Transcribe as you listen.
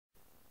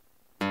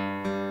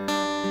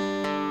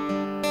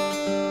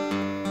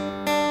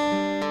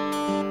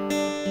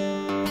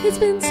It's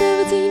been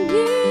 17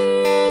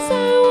 years,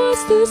 I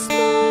was too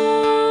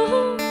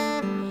small,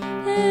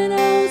 and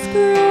I was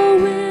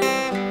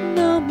growing,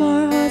 no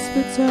more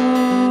hospital.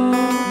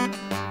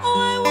 Oh,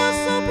 I was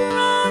so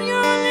proud,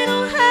 your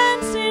little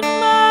hands in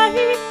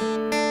mine,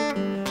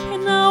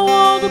 and now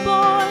all the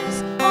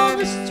boys on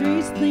the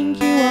streets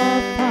think you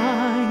are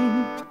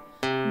fine.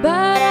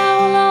 But I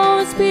will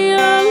always be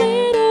a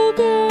little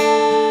girl.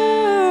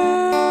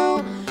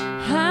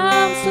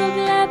 I'm so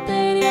glad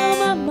that you're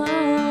my mom.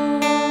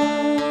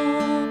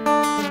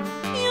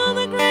 You're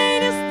the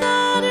greatest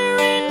daughter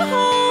in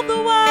all the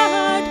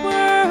wide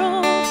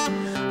world.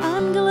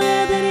 I'm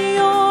glad that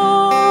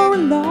you're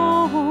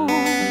alone.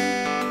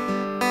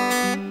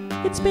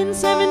 It's been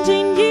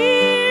 17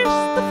 years,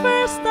 the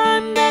first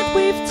time that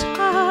we've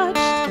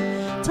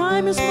touched.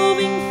 Time is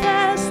moving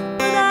fast,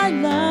 but I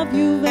love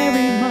you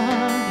very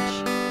much.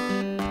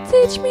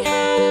 Teach me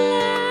how to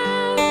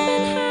laugh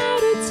and how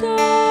to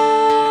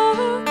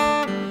talk.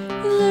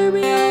 You learn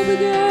me all the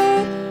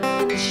good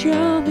and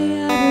show me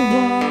how to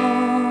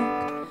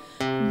walk.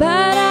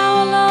 But I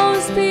will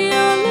always be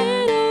your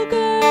little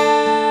girl.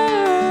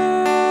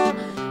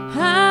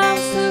 I'm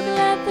so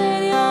glad that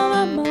you're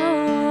my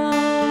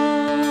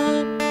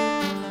mom.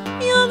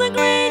 You're the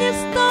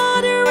greatest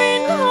daughter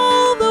in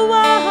all the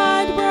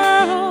wide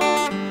world.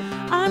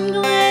 I'm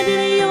glad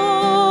that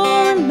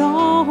you're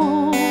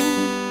alone.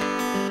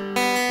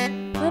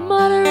 My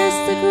mother is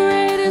the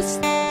greatest,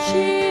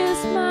 she is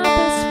my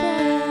best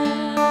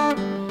friend.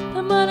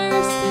 My mother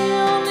is the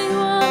only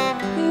one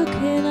who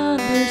can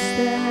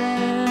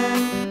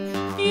understand.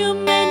 You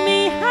made me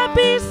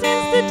happy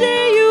since the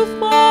day you've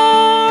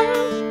born.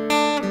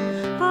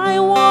 I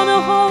wanna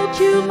hold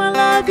you, my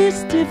life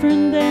is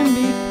different than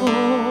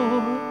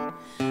before.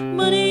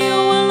 But